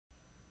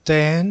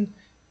10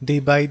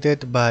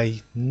 divided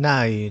by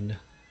 9.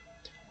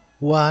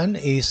 1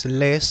 is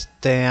less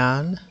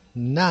than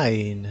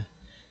 9.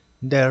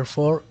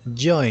 Therefore,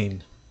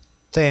 join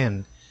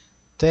 10.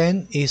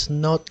 10 is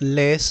not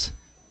less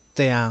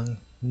than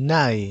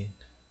 9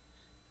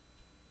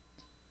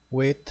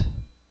 with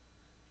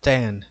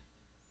 10.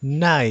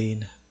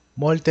 9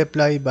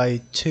 multiplied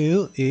by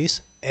 2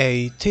 is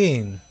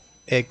 18.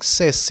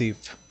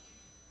 Excessive.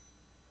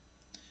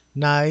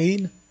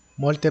 9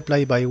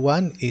 multiplied by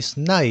 1 is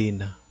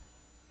 9.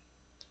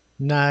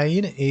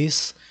 9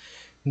 is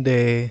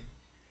the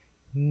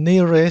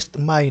nearest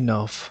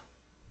minus.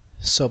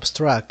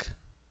 Subtract.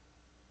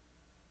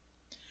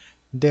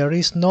 There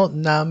is no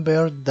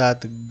number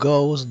that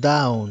goes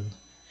down.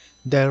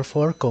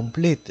 Therefore,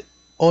 complete.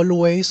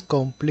 Always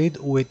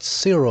complete with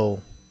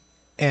 0.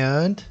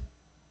 And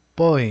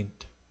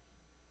point.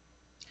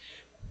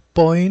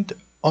 Point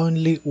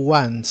only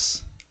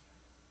once.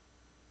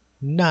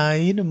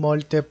 9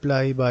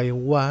 multiplied by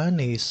 1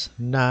 is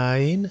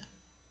 9.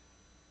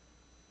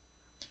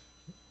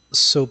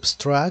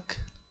 Subtract.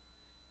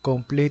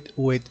 Complete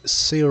with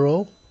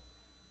 0.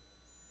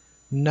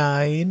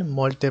 9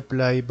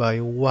 multiplied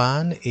by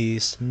 1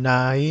 is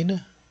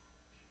 9.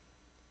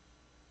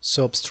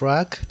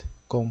 Subtract.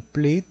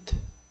 Complete.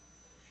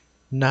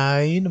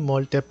 9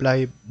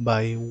 multiplied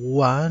by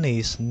 1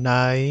 is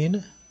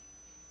 9.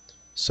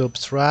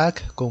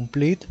 Subtract.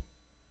 Complete.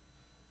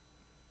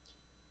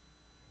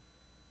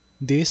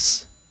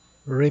 This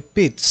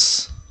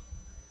repeats.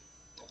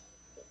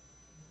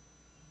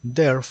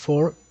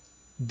 Therefore,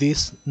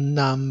 this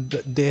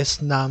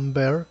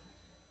number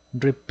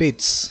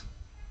repeats.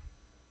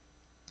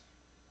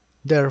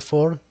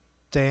 Therefore,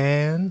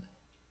 10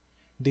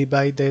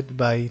 divided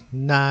by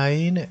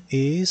 9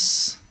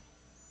 is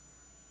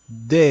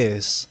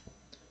this,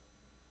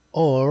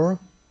 or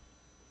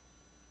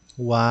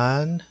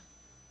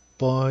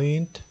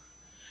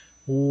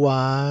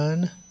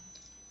 1.1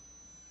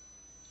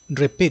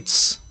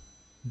 repeats.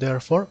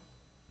 Therefore,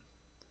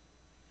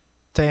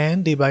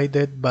 10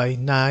 divided by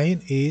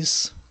 9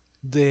 is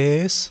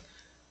this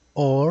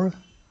or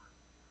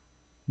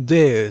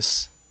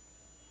this.